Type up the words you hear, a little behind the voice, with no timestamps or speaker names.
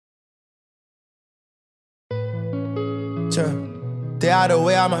Stay out of the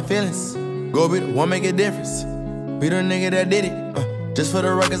way, all my feelings. Go be the one, make a difference. Be the nigga that did it. Just for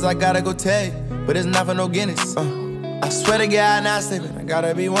the records, I gotta go tell you, but it's not for no Guinness. I swear to God, not sleeping. I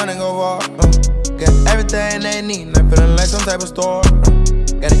gotta be one to go far. Got everything they need, and I'm feeling like some type of store.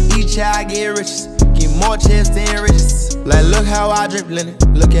 Gotta eat child, get riches. Get more chips than riches. Like, look how I drip linen.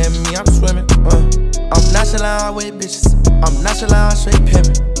 Look at me, I'm swimming. I'm nonchalant with bitches. I'm nonchalant, straight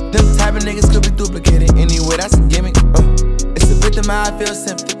pimpin'. Them type of niggas could be duplicated anyway, that's a gimmick. It's a victim, I feel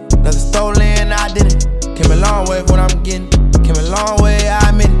sympathy. Nothing stolen, I did it. Came a long way from what I'm getting. Came a long way, I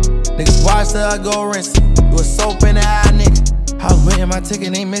admit it. Niggas watch till I go rinse. You a soap in the eye, nigga. I was waiting, my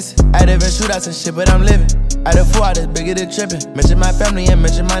ticket ain't missing. I done been shootouts and shit, but I'm living. I done flew out this bigger than trippin'. Mention my family and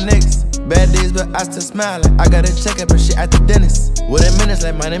mention my niggas. Bad days, but I still smile like I gotta check up and shit at the dentist. Within minutes,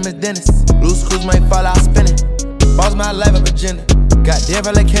 like my name is Dennis. Loose screws might fall out spinning. Boss my life up agenda. Goddamn,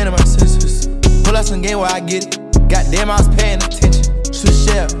 I like came to my sisters. Pull out some game where I get it. Goddamn, I was paying attention. Shoot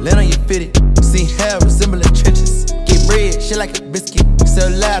shell, land on your fitted. See hell resembling trenches. Get bread, shit like a biscuit. Sell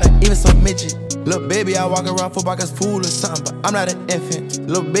louder, even some midget. Little baby, I walk around for pockets full or something, but I'm not an infant.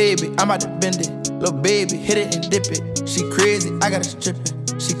 Little baby, I'm about to bend it. Little baby, hit it and dip it. She crazy, I gotta strip it.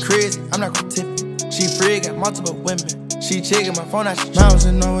 She crazy, I'm not gonna tip it. She free, got multiple women. She checking my phone, I should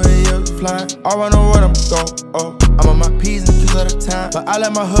bouncing nowhere else flying. I run know what I'm go. I'm on my P's and Q's at a time, but I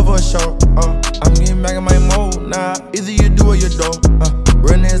let my hover show. I'm getting back in my mode now. Either you do or you don't.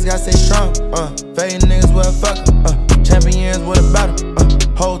 Real niggas gotta stay strong. Fake niggas with a fuck. Champions with a battle.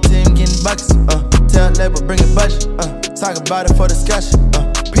 Whole team getting buckets. Tell label bring a budget. Talk about it for discussion.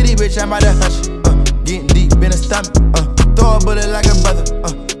 Pity bitch, I'm out to hush. Getting deep in the stomach. Throw a bullet like a brother.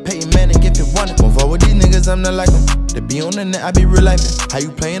 Pay your man and get you one. Won't fuck with these niggas, I'm not like them. They be on the net, I be real life. How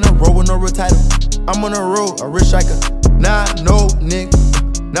you playing a role with no real title? I'm on the road, a rich striker. Nah, no, nigga.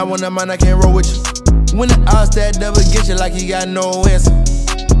 Not one of mine, I can't roll with you. When the odds that double get you like you got no answer.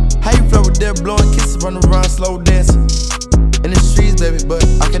 How you flow with that blowing kisses, run around slow dancing. In the streets, baby, but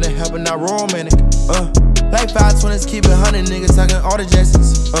I can't help it, not romantic. Like 520s, keep it 100, niggas talking all the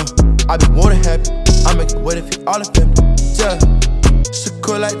Jetsons. I be more than happy, I make it wait if you all the family.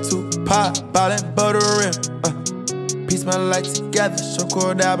 Shakur like Tupac, ballin' butter rim. Piece my life together,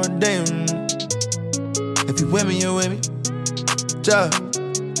 Shakur double damn. If you with me, you with me.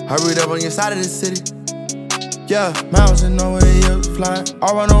 Hurry up on your side of the city. Mountains and nowhere else flying.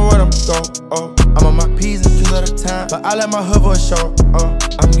 I run know what I'm go. I'm on my P's and Q's at a time, but I let my hover show.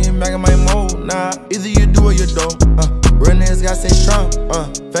 I'm getting back in my mode now. Either you do or you don't. Real niggas gotta stay strong.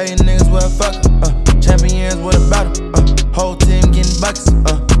 Fake niggas with a fuck. Champions with a battle. Whole team getting buckets.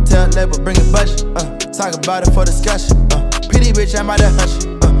 Tell label bring a budget. Talk about it for discussion. Pity bitch, I'm out to hush.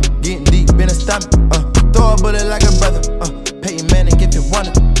 Getting deep in the stomach. Throw a bullet like a brother.